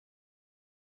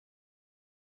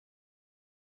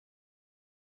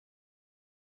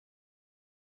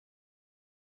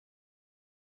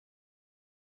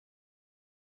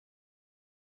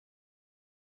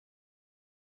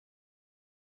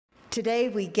Today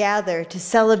we gather to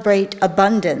celebrate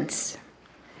abundance.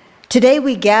 Today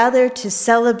we gather to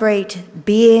celebrate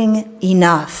being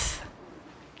enough.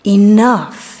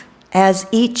 Enough as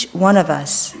each one of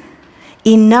us.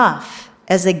 Enough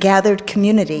as a gathered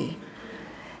community.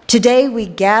 Today we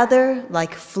gather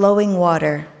like flowing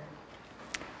water.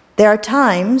 There are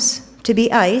times to be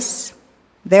ice.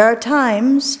 There are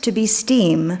times to be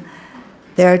steam.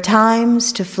 There are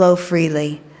times to flow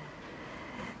freely.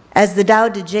 As the Tao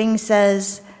Te Ching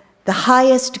says, the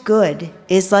highest good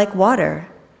is like water.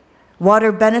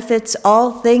 Water benefits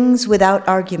all things without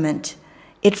argument.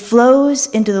 It flows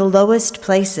into the lowest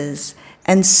places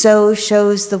and so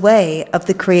shows the way of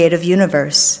the creative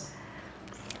universe.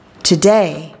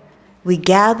 Today, we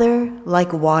gather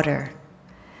like water.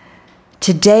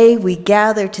 Today, we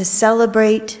gather to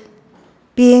celebrate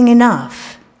being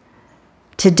enough.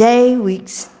 Today,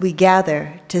 we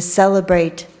gather to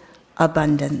celebrate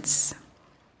abundance.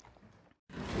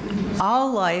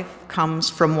 All life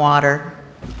comes from water.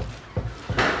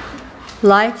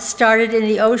 Life started in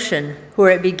the ocean, where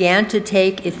it began to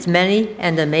take its many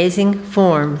and amazing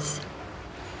forms.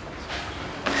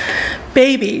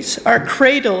 Babies are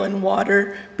cradled in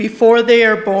water before they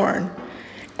are born.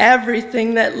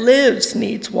 Everything that lives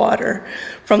needs water,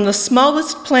 from the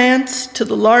smallest plants to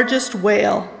the largest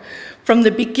whale. From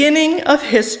the beginning of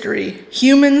history,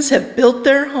 humans have built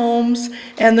their homes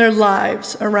and their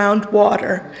lives around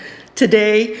water.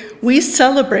 Today, we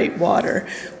celebrate water,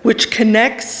 which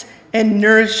connects and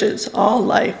nourishes all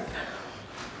life.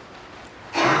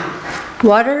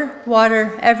 Water,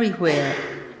 water everywhere,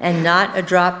 and not a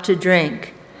drop to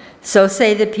drink. So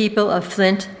say the people of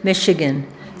Flint, Michigan.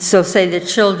 So say the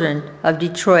children of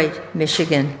Detroit,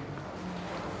 Michigan.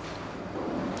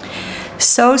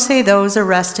 So say those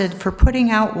arrested for putting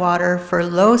out water for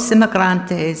Los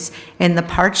Inmigrantes in the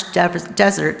parched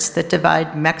deserts that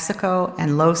divide Mexico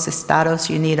and Los Estados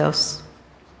Unidos.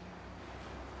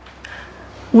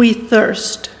 We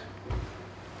thirst.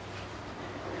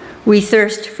 We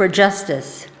thirst for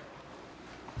justice.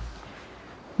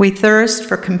 We thirst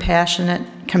for compassion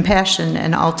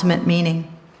and ultimate meaning.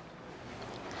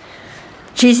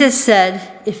 Jesus said,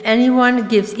 if anyone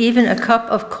gives even a cup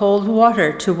of cold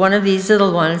water to one of these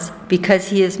little ones because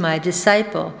he is my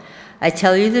disciple, I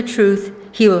tell you the truth,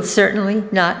 he will certainly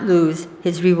not lose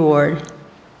his reward.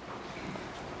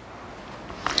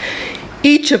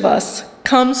 Each of us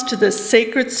comes to this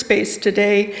sacred space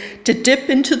today to dip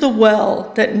into the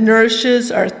well that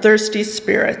nourishes our thirsty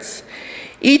spirits.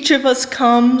 Each of us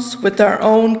comes with our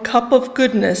own cup of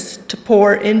goodness to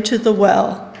pour into the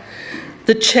well.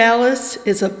 The chalice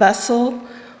is a vessel,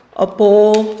 a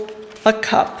bowl, a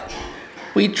cup.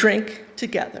 We drink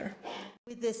together.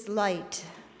 With this light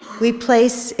we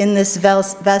place in this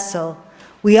vessel,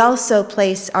 we also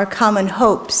place our common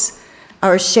hopes,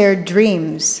 our shared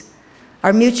dreams,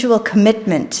 our mutual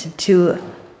commitment to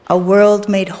a world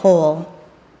made whole.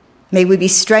 May we be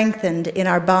strengthened in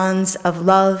our bonds of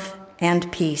love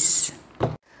and peace.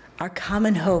 Our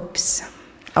common hopes,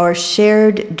 our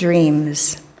shared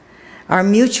dreams, our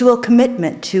mutual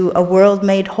commitment to a world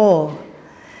made whole.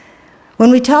 When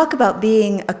we talk about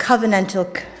being a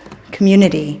covenantal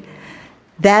community,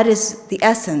 that is the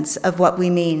essence of what we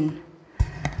mean.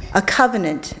 A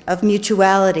covenant of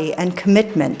mutuality and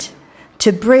commitment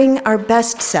to bring our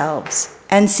best selves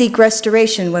and seek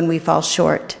restoration when we fall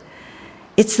short.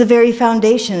 It's the very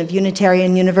foundation of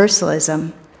Unitarian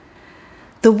Universalism.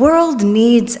 The world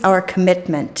needs our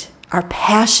commitment, our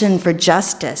passion for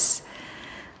justice,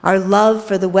 our love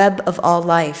for the web of all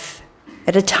life,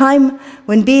 at a time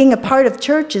when being a part of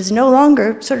church is no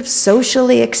longer sort of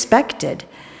socially expected,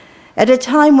 at a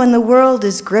time when the world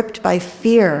is gripped by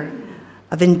fear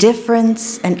of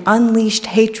indifference and unleashed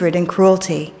hatred and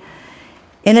cruelty,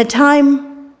 in a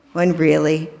time when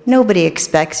really nobody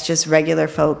expects just regular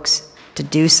folks to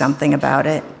do something about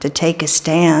it, to take a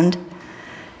stand.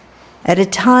 At a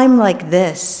time like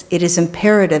this, it is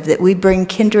imperative that we bring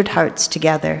kindred hearts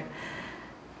together.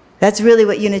 That's really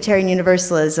what Unitarian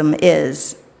Universalism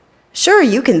is. Sure,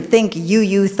 you can think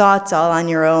you thoughts all on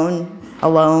your own,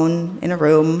 alone, in a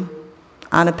room,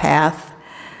 on a path.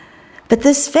 But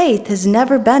this faith has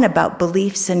never been about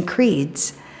beliefs and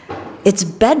creeds. Its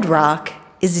bedrock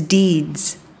is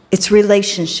deeds. It's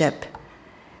relationship.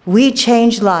 We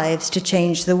change lives to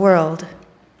change the world.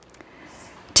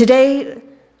 Today,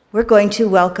 we're going to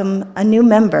welcome a new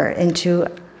member into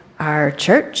our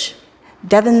church,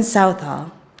 Devin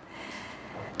Southall.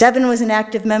 Devin was an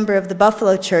active member of the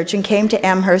Buffalo Church and came to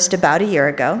Amherst about a year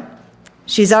ago.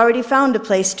 She's already found a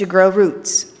place to grow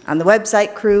roots on the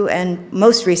website crew and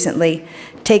most recently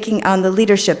taking on the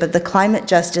leadership of the Climate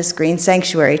Justice Green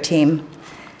Sanctuary team.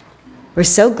 We're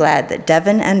so glad that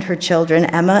Devon and her children,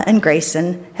 Emma and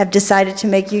Grayson, have decided to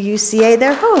make UUCA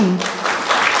their home.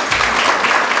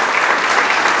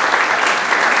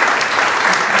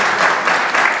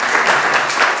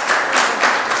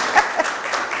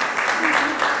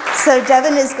 So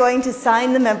Devon is going to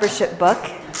sign the membership book.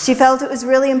 She felt it was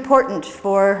really important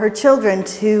for her children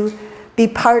to be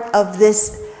part of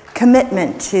this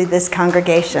commitment to this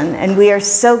congregation, and we are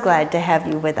so glad to have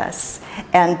you with us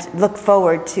and look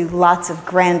forward to lots of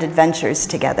grand adventures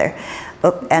together.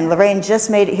 Oh, and Lorraine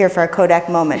just made it here for a Kodak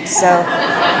moment, so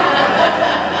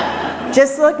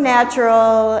just look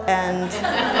natural and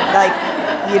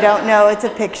like you don't know it's a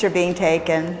picture being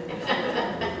taken.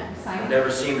 I've never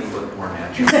seen them look more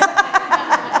natural.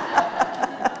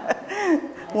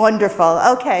 Wonderful.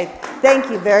 Okay, thank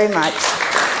you very much.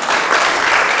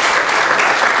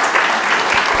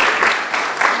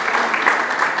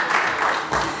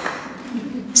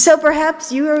 So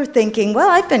perhaps you are thinking, well,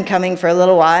 I've been coming for a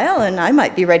little while and I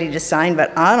might be ready to sign,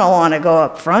 but I don't want to go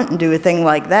up front and do a thing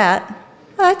like that.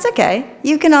 Well, that's okay.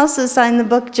 You can also sign the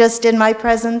book just in my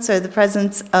presence or the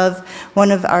presence of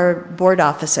one of our board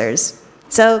officers.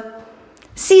 So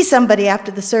see somebody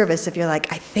after the service if you're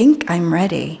like, I think I'm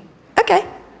ready. Okay.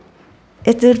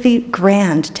 It would be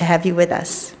grand to have you with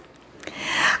us.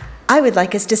 I would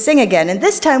like us to sing again, and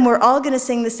this time we're all going to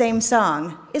sing the same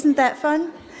song. Isn't that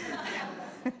fun?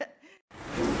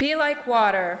 Be like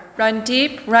water, run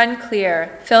deep, run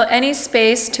clear, fill any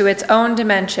space to its own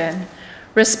dimension.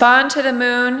 Respond to the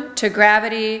moon, to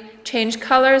gravity, change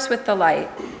colors with the light.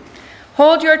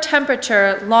 Hold your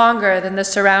temperature longer than the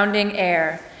surrounding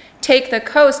air. Take the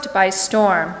coast by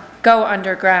storm, go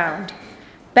underground.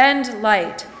 Bend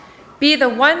light. Be the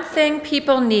one thing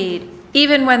people need,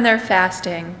 even when they're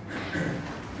fasting.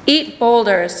 Eat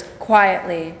boulders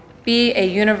quietly. Be a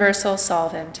universal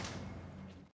solvent.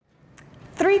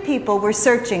 3 people were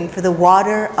searching for the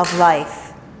water of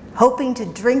life, hoping to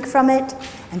drink from it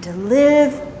and to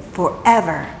live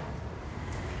forever.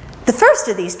 The first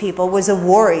of these people was a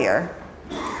warrior,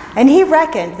 and he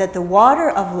reckoned that the water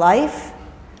of life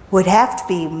would have to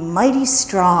be mighty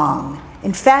strong.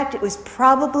 In fact, it was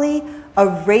probably a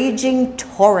raging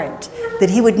torrent that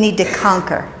he would need to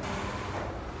conquer.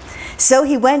 So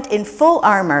he went in full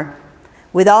armor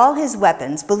with all his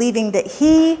weapons, believing that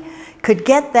he could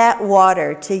get that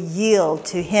water to yield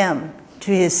to him,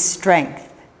 to his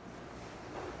strength.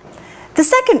 The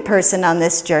second person on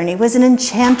this journey was an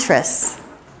enchantress,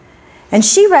 and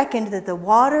she reckoned that the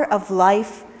water of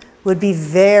life would be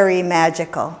very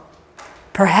magical,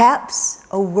 perhaps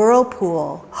a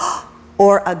whirlpool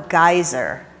or a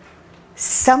geyser,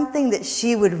 something that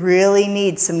she would really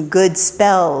need some good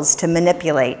spells to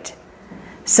manipulate.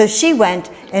 So she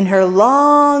went in her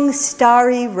long,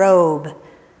 starry robe,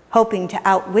 hoping to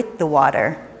outwit the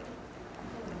water.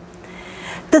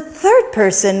 The third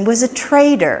person was a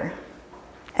trader,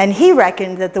 and he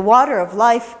reckoned that the water of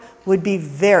life would be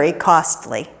very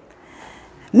costly.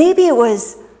 Maybe it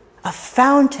was a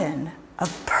fountain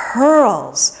of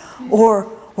pearls or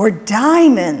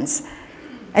diamonds.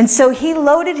 And so he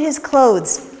loaded his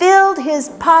clothes, filled his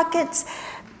pockets,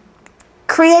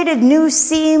 created new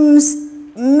seams,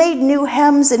 made new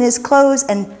hems in his clothes,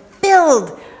 and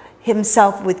filled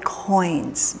himself with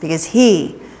coins because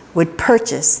he would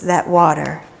purchase that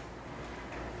water.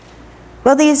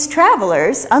 Well, these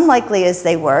travelers, unlikely as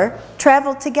they were,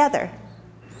 traveled together.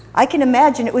 I can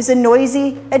imagine it was a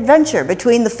noisy adventure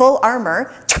between the full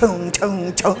armor, chong,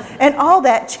 chong, chong, and all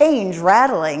that change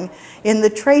rattling in the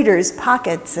trader's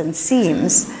pockets and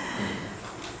seams.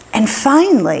 And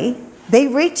finally, they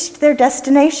reached their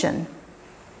destination.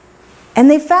 And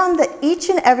they found that each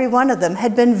and every one of them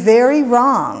had been very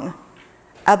wrong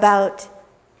about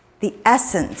the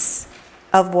essence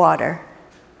of water.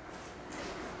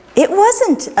 It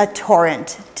wasn't a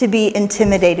torrent to be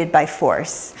intimidated by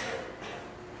force.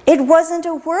 It wasn't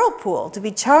a whirlpool to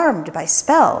be charmed by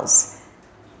spells.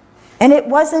 And it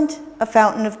wasn't a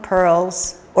fountain of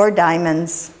pearls or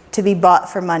diamonds to be bought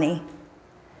for money.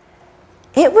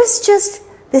 It was just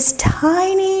this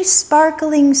tiny,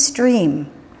 sparkling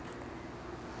stream.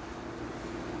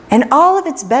 And all of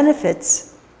its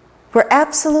benefits were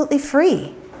absolutely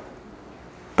free.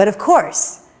 But of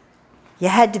course, you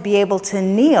had to be able to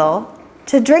kneel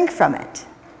to drink from it.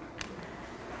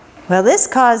 Well, this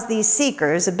caused these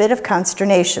seekers a bit of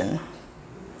consternation.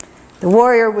 The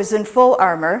warrior was in full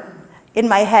armor. In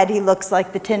my head, he looks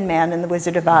like the Tin Man in The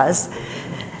Wizard of Oz.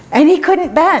 And he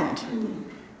couldn't bend.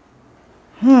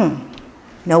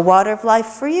 No water of life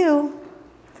for you.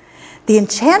 The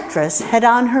enchantress had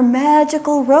on her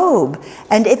magical robe,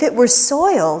 and if it were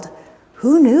soiled,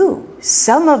 who knew?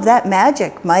 Some of that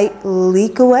magic might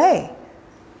leak away,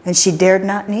 and she dared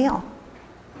not kneel.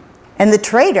 And the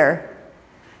traitor,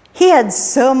 he had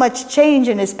so much change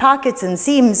in his pockets and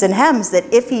seams and hems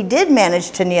that if he did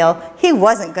manage to kneel, he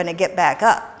wasn't going to get back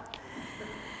up.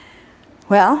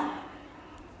 Well,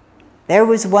 there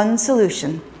was one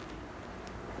solution.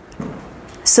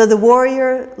 So the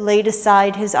warrior laid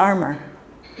aside his armor,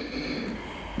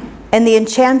 and the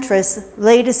enchantress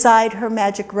laid aside her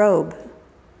magic robe,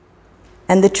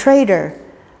 and the traitor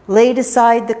laid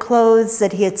aside the clothes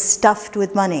that he had stuffed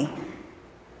with money.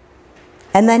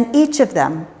 And then each of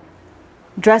them,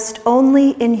 dressed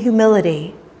only in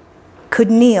humility, could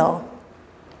kneel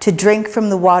to drink from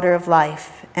the water of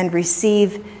life and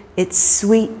receive its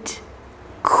sweet,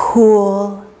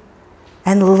 cool,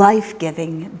 and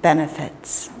life-giving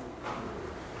benefits.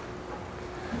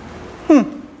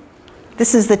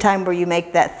 This is the time where you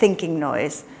make that thinking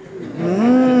noise.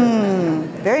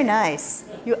 Very nice.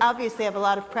 You obviously have a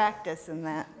lot of practice in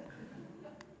that.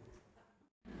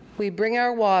 We bring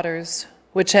our waters,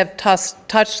 which have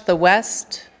touched the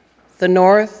west, the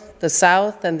north, the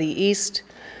south, and the east,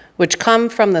 which come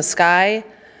from the sky,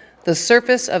 the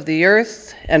surface of the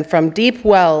earth, and from deep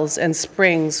wells and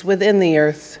springs within the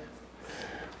earth.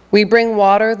 We bring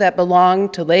water that belong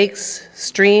to lakes,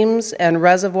 streams, and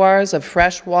reservoirs of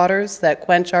fresh waters that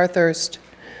quench our thirst.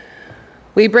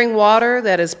 We bring water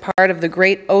that is part of the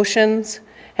great oceans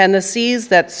and the seas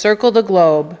that circle the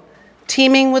globe,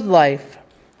 teeming with life,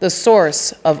 the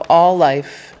source of all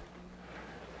life.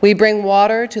 We bring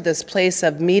water to this place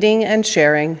of meeting and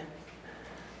sharing.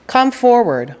 Come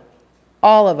forward,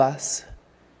 all of us,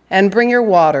 and bring your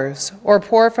waters or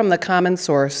pour from the common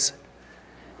source.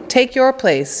 Take your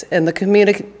place in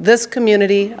this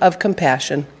community of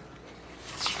compassion.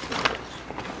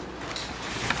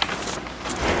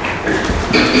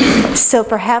 So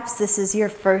perhaps this is your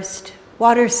first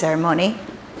water ceremony,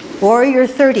 or your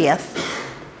 30th,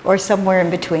 or somewhere in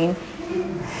between.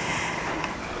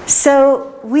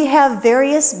 So we have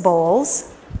various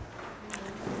bowls,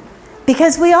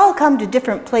 because we all come to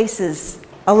different places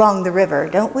along the river,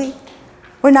 don't we?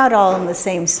 We're not all in the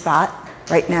same spot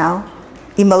right now,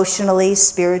 emotionally,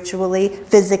 spiritually,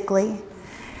 physically.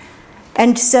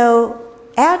 And so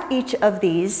at each of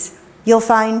these, you'll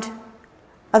find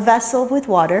a vessel with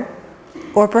water,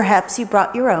 or perhaps you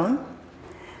brought your own.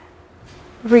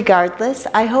 Regardless,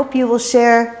 I hope you will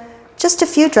share just a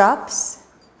few drops.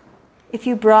 If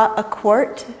you brought a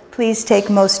quart, please take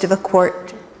most of a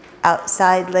quart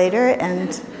outside later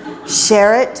and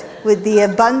share it with the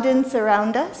abundance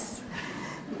around us.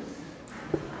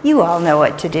 You all know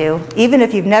what to do. Even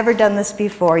if you've never done this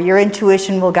before, your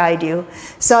intuition will guide you.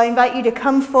 So I invite you to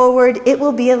come forward. It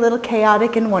will be a little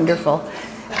chaotic and wonderful.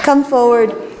 Come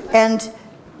forward and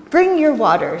bring your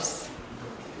waters.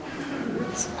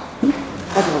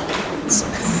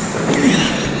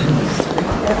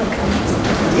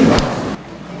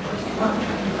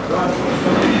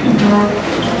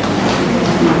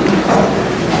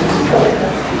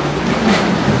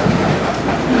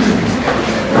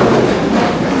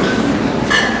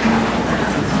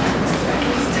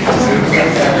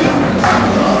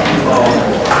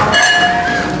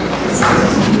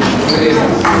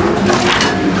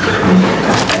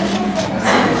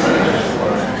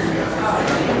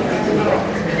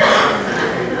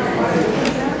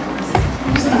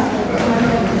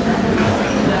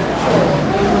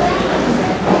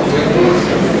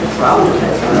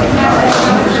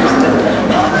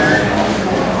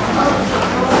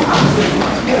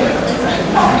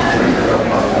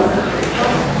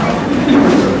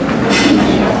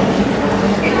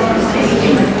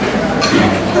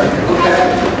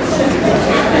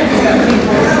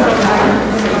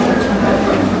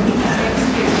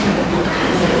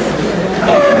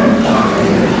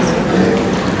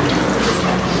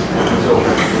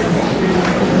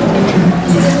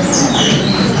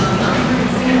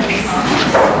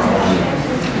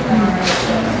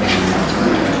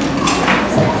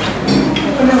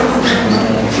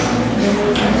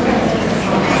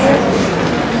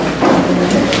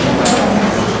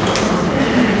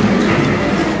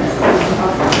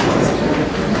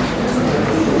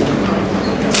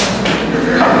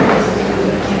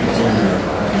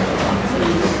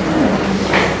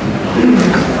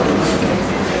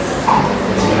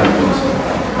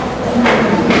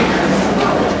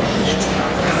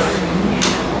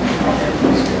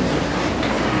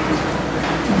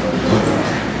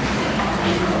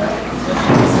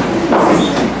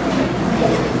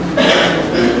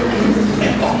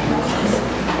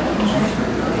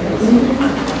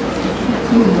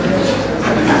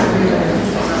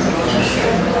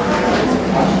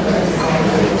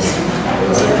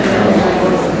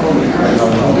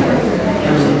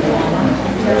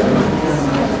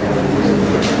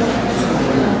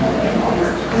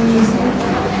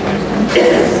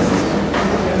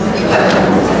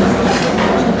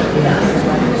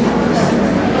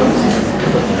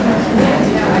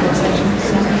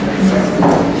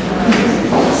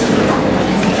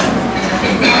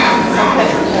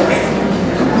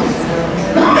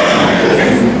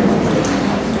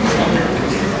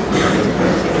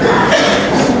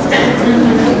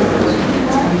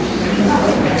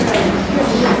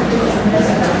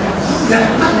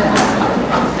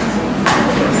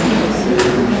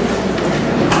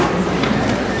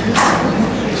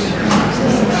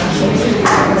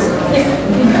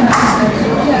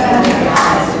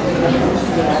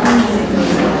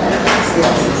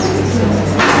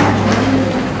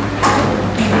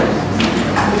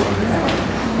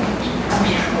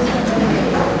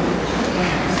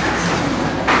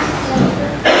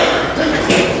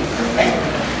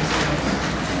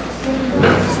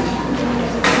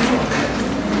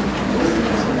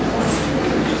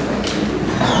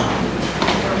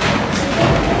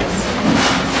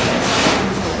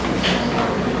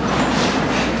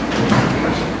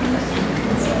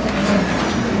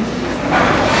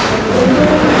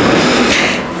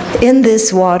 In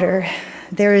this water,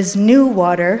 there is new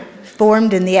water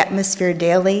formed in the atmosphere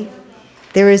daily.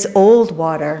 There is old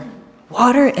water,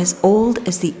 water as old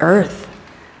as the earth,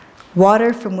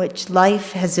 water from which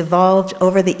life has evolved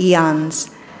over the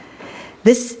eons.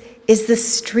 This is the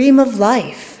stream of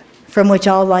life from which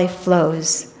all life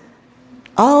flows.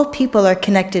 All people are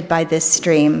connected by this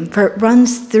stream, for it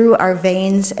runs through our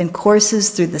veins and courses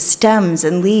through the stems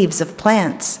and leaves of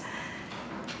plants.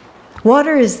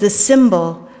 Water is the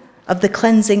symbol of the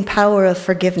cleansing power of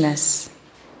forgiveness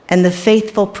and the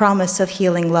faithful promise of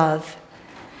healing love.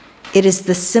 It is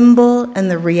the symbol and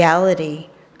the reality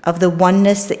of the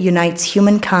oneness that unites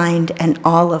humankind and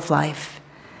all of life.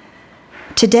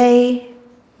 Today,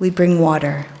 we bring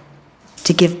water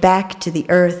to give back to the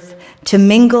earth, to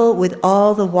mingle with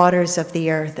all the waters of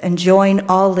the earth and join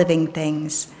all living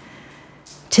things.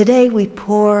 Today, we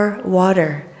pour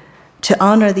water to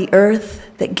honor the earth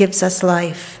that gives us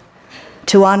life,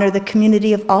 to honor the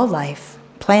community of all life,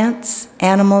 plants,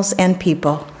 animals, and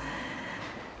people.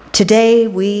 Today,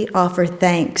 we offer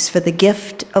thanks for the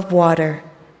gift of water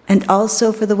and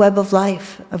also for the web of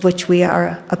life of which we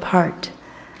are a part.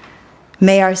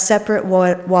 May our separate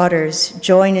waters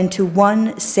join into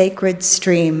one sacred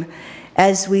stream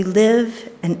as we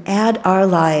live and add our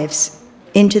lives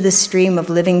into the stream of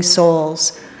living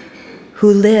souls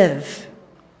who live,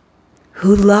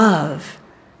 who love,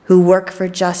 who work for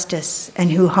justice,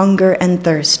 and who hunger and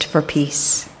thirst for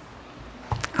peace.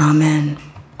 Amen.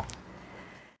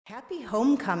 Happy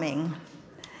homecoming.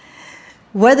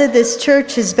 Whether this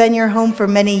church has been your home for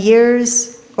many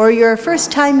years or you're a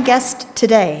first-time guest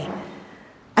today,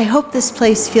 I hope this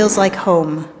place feels like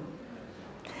home.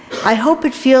 I hope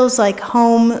it feels like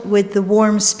home with the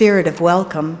warm spirit of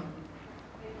welcome.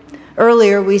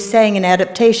 Earlier, we sang an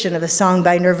adaptation of a song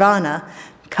by Nirvana,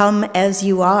 "Come as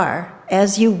you are,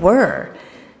 as you were,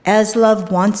 as love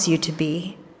wants you to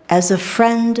be, as a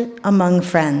friend among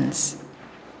friends."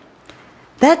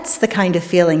 That's the kind of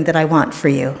feeling that I want for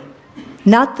you,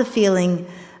 not the feeling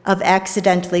of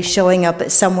accidentally showing up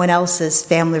at someone else's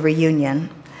family reunion.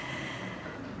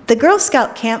 The Girl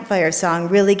Scout campfire song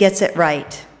really gets it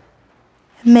right.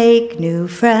 Make new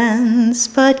friends,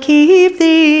 but keep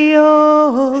the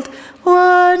old.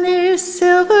 One is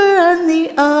silver and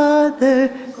the other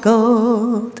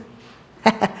gold.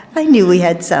 I knew we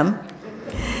had some.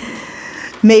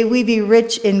 May we be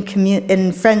rich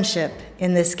in friendship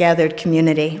in this gathered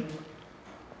community.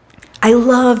 I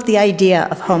love the idea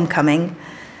of homecoming,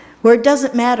 where it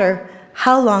doesn't matter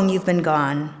how long you've been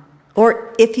gone,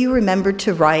 or if you remember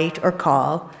to write or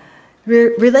call,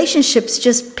 relationships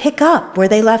just pick up where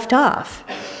they left off.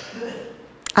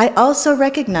 I also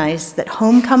recognize that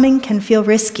homecoming can feel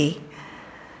risky,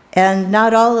 and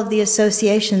not all of the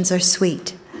associations are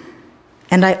sweet.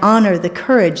 And I honor the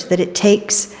courage that it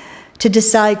takes to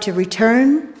decide to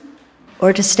return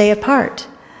or to stay apart.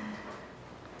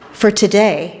 For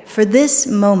today, for this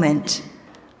moment,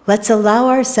 let's allow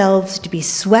ourselves to be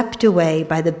swept away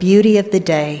by the beauty of the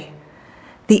day,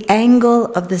 the angle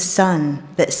of the sun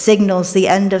that signals the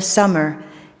end of summer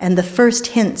and the first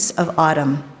hints of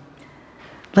autumn.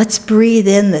 Let's breathe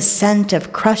in the scent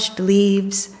of crushed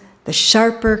leaves, the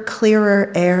sharper,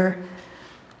 clearer air.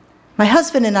 My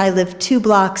husband and I live 2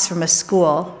 blocks from a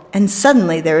school, and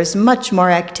suddenly there is much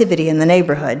more activity in the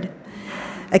neighborhood.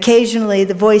 Occasionally,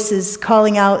 the voices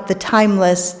calling out the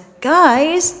timeless,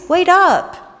 "Guys, wait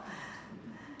up!"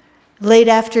 Late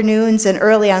afternoons and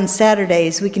early on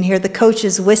Saturdays, we can hear the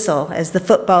coach's whistle as the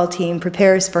football team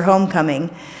prepares for homecoming.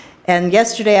 And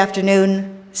yesterday afternoon,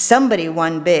 somebody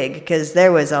won big because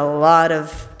there was a lot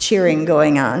of cheering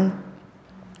going on.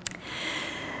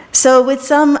 So with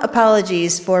some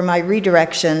apologies for my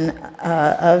redirection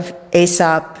of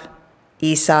Aesop,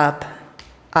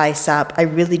 I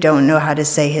really don't know how to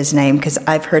say his name because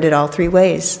I've heard it all 3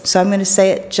 ways. So I'm going to say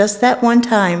it just that one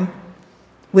time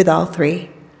with all 3.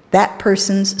 That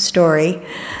person's story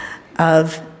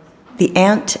of the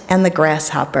ant and the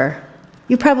grasshopper.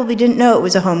 You probably didn't know it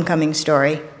was a homecoming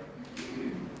story.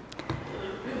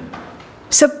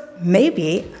 So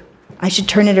maybe I should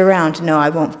turn it around. No, I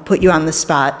won't put you on the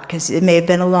spot because it may have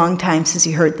been a long time since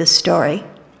you heard this story.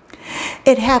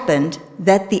 It happened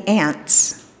that the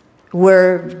ants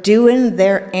were doing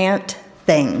their ant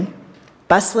thing,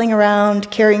 bustling around,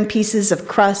 carrying pieces of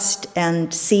crust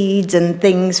and seeds and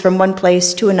things from one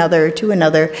place to another,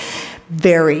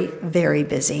 very, very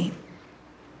busy.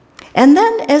 And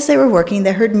then as they were working,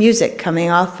 they heard music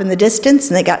coming off in the distance,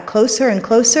 and they got closer and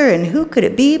closer, and who could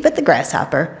it be but the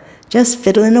grasshopper, just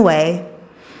fiddling away.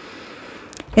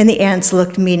 And the ants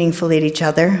looked meaningfully at each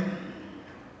other.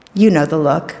 You know the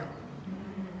look.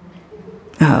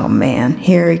 Oh man,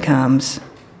 here he comes.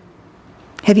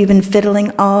 Have you been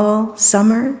fiddling all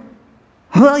summer?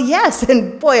 Well, yes,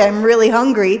 and boy, I'm really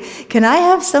hungry. Can I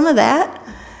have some of that?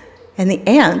 And the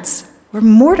ants were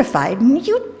mortified.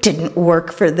 You didn't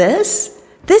work for this.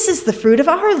 This is the fruit of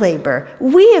our labor.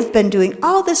 We have been doing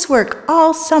all this work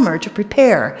all summer to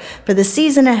prepare for the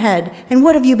season ahead. And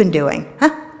what have you been doing?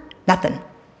 Huh? Nothing.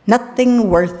 Nothing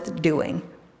worth doing.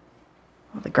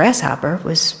 Well, the grasshopper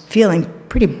was feeling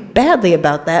pretty badly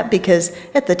about that because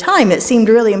at the time it seemed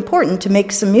really important to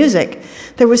make some music.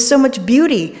 There was so much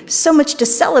beauty, so much to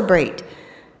celebrate.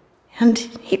 And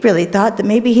he really thought that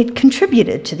maybe he'd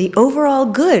contributed to the overall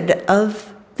good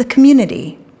of the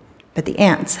community. But the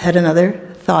ants had another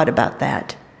thought about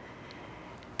that.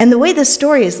 And the way the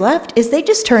story is left is they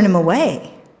just turn him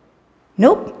away.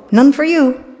 Nope, none for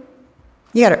you.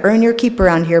 You got to earn your keep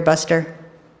around here, Buster.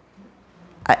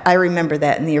 I remember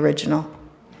that in the original,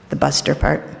 the Buster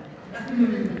part.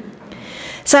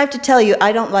 So I have to tell you,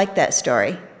 I don't like that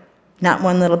story. Not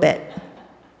one little bit.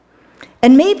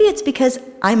 And maybe it's because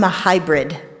I'm a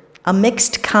hybrid, a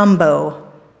mixed combo,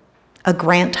 a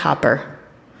grant hopper.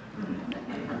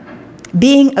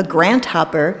 Being a grant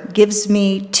hopper gives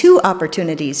me two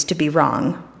opportunities to be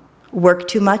wrong: work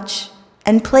too much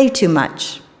and play too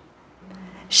much.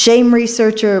 Shame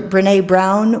researcher Brene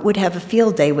Brown would have a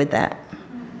field day with that.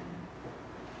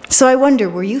 So I wonder,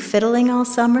 were you fiddling all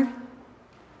summer?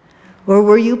 Or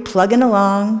were you plugging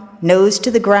along, nose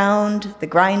to the ground, the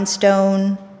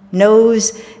grindstone,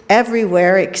 nose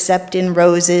everywhere except in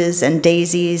roses and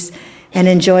daisies, and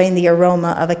enjoying the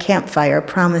aroma of a campfire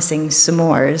promising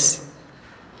s'mores?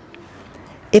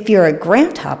 If you're a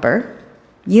grant hopper,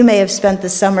 you may have spent the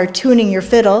summer tuning your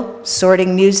fiddle,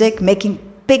 sorting music, making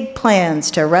big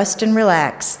plans to rest and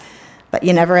relax, but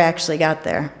you never actually got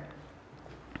there.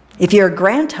 If you're a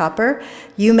grant hopper,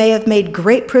 you may have made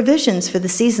great provisions for the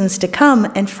seasons to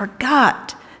come and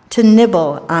forgot to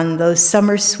nibble on those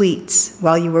summer sweets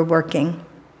while you were working.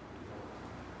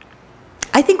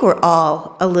 I think we're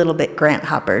all a little bit grant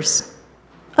hoppers,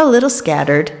 a little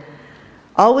scattered,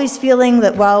 always feeling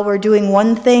that while we're doing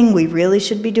one thing, we really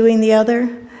should be doing the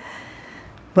other.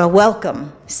 Well,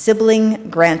 welcome,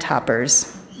 sibling grant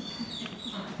hoppers.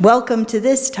 Welcome to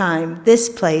this time, this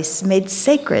place made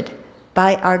sacred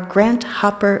by our grant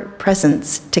hopper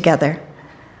presence together.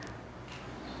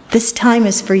 This time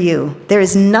is for you. There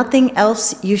is nothing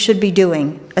else you should be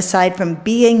doing aside from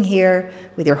being here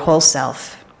with your whole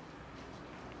self.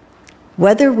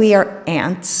 Whether we are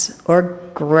ants or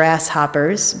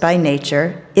grasshoppers by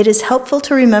nature, it is helpful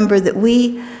to remember that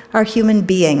we are human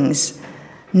beings,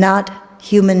 not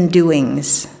human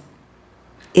doings.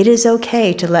 It is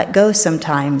okay to let go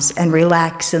sometimes and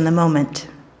relax in the moment.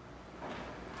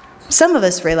 Some of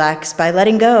us relax by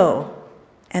letting go,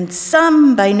 and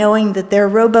some by knowing that their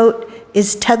rowboat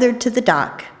is tethered to the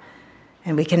dock,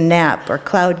 and we can nap or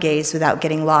cloud gaze without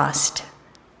getting lost.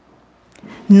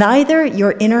 Neither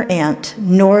your inner ant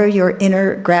nor your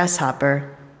inner grasshopper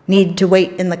need to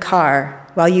wait in the car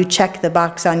while you check the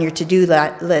box on your to-do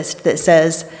list that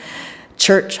says,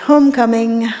 church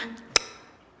homecoming,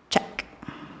 check.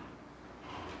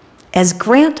 As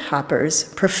grant hoppers,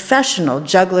 professional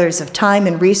jugglers of time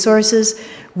and resources,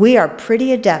 we are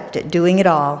pretty adept at doing it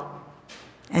all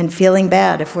and feeling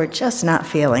bad if we're just not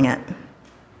feeling it.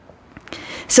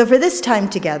 So for this time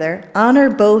together, honor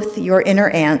both your inner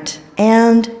ant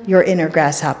and your inner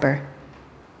grasshopper.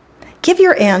 Give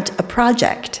your ant a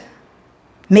project,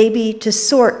 maybe to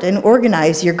sort and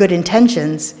organize your good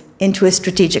intentions into a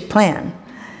strategic plan,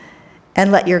 and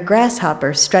let your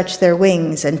grasshopper stretch their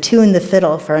wings and tune the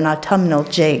fiddle for an autumnal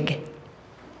jig.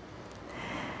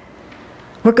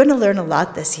 We're going to learn a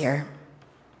lot this year.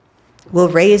 We'll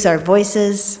raise our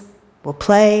voices, we'll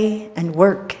play and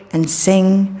work and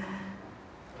sing.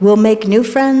 We'll make new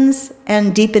friends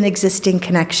and deepen existing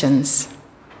connections.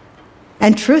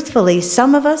 And truthfully,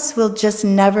 some of us will just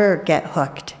never get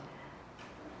hooked,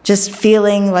 just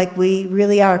feeling like we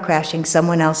really are crashing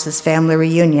someone else's family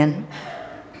reunion.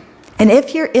 And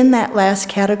if you're in that last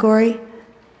category,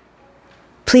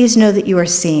 please know that you are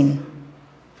seen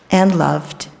and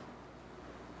loved.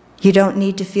 You don't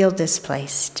need to feel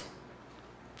displaced,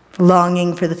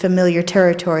 longing for the familiar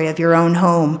territory of your own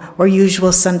home or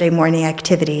usual Sunday morning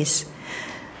activities.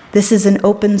 This is an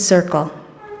open circle.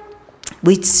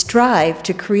 We strive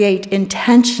to create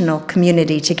intentional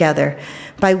community together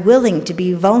by willing to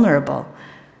be vulnerable,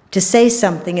 to say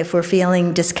something if we're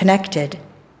feeling disconnected,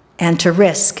 and to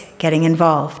risk getting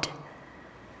involved.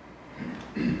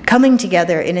 Coming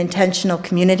together in intentional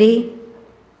community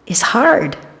is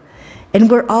hard, and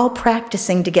we're all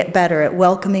practicing to get better at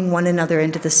welcoming one another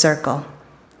into the circle.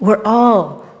 We're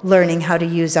all learning how to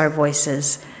use our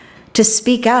voices, to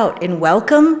speak out in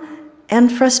welcome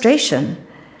and frustration,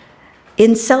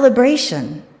 in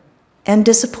celebration and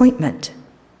disappointment.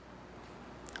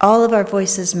 All of our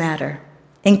voices matter,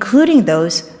 including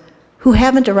those who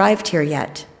haven't arrived here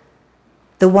yet,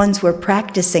 the ones we're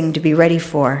practicing to be ready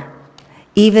for,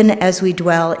 even as we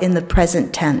dwell in the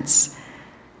present tense.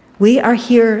 We are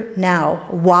here now,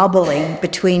 wobbling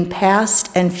between past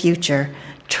and future,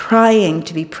 trying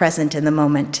to be present in the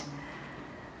moment.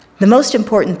 The most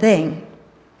important thing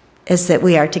is that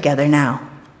we are together now.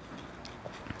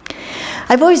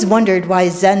 I've always wondered why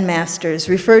Zen masters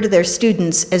refer to their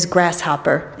students as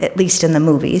grasshopper, at least in the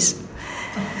movies.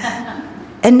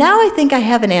 And now I think I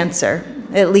have an answer,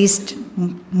 at least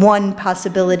one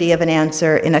possibility of an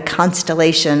answer in a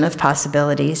constellation of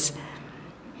possibilities.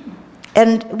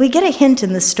 And we get a hint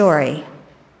in the story.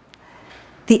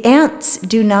 The ants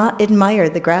do not admire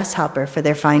the grasshopper for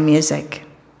their fine music.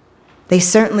 They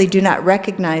certainly do not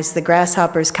recognize the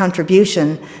grasshopper's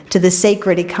contribution to the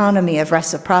sacred economy of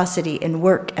reciprocity in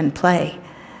work and play.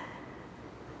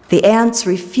 The ants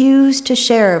refuse to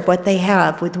share of what they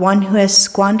have with one who has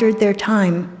squandered their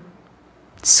time,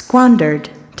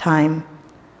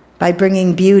 by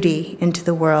bringing beauty into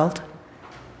the world,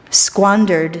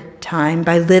 squandered time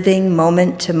by living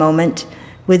moment to moment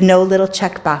with no little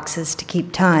check boxes to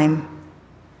keep time.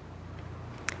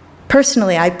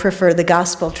 Personally, I prefer the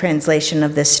gospel translation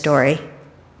of this story.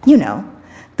 You know,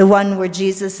 the one where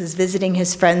Jesus is visiting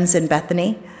his friends in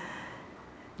Bethany.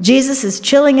 Jesus is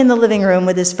chilling in the living room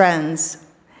with his friends,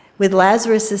 with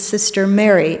Lazarus' sister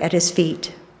Mary at his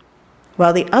feet,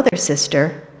 while the other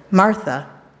sister, Martha,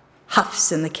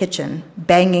 huffs in the kitchen,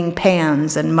 banging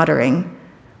pans and muttering.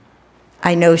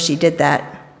 I know she did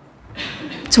that.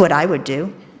 It's what I would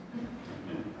do.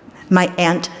 My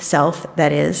aunt self,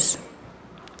 that is.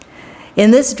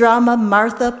 In this drama,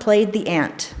 Martha played the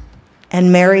ant,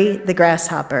 and Mary the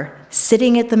grasshopper,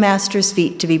 sitting at the master's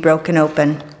feet to be broken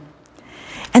open.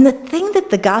 And the thing that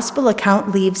the gospel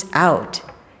account leaves out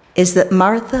is that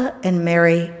Martha and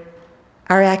Mary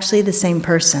are actually the same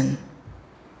person.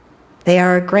 They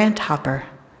are a grasshopper,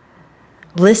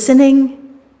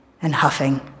 listening and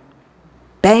huffing,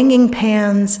 banging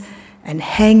pans and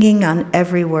hanging on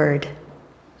every word.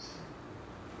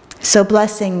 So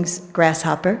blessings,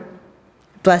 grasshopper,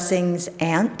 blessings,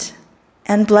 ant,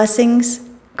 and blessings,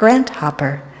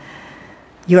 grasshopper.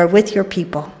 You are with your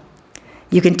people.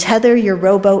 You can tether your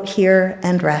rowboat here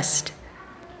and rest.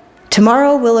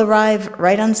 Tomorrow we'll arrive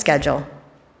right on schedule,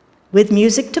 with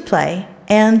music to play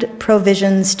and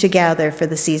provisions to gather for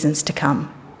the seasons to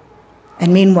come.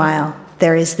 And meanwhile,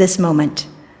 there is this moment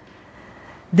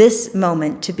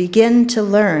to begin to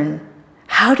learn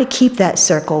how to keep that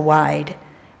circle wide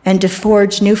and to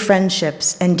forge new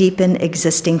friendships and deepen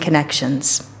existing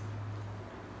connections.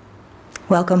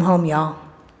 Welcome home, y'all.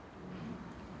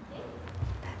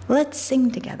 Let's sing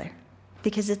together,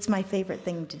 because it's my favorite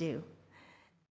thing to do.